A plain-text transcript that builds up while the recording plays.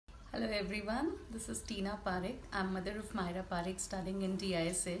Hello everyone, this is Tina Parekh. I'm mother of Myra Parekh studying in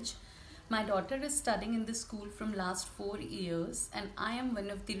DISH. My daughter is studying in this school from last 4 years and I am one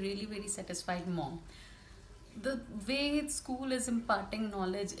of the really very satisfied mom. The way school is imparting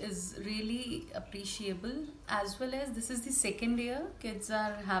knowledge is really appreciable, as well as this is the second year kids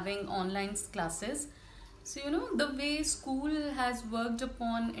are having online classes. So the way school has worked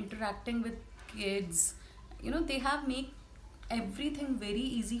upon interacting with kids, they have make everything very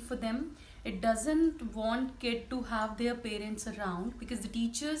easy for them. It doesn't want kid to have their parents around, because the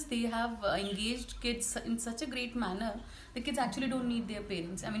teachers, they have engaged kids in such a great manner. The kids actually don't need their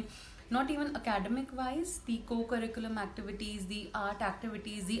parents. I mean, not even academic wise, the co-curriculum activities, the art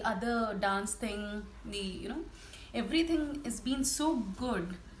activities, the other dance thing, everything has been so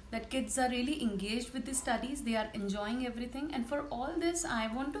good that kids are really engaged with the studies. They are enjoying everything, and for all this I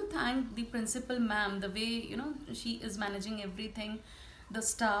want to thank the principal ma'am. The way she is managing everything, the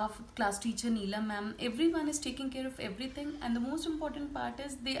staff, class teacher Neela ma'am, everyone is taking care of everything. And the most important part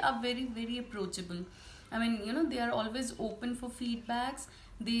is they are very very approachable. I mean, they are always open for feedbacks.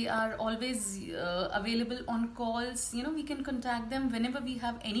 They are always available on calls. We can contact them whenever we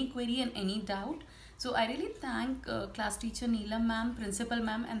have any query and any doubt. So I really thank class teacher Neela ma'am, principal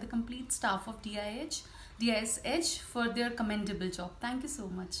ma'am, and the complete staff of DISH for their commendable job. Thank you so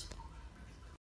much.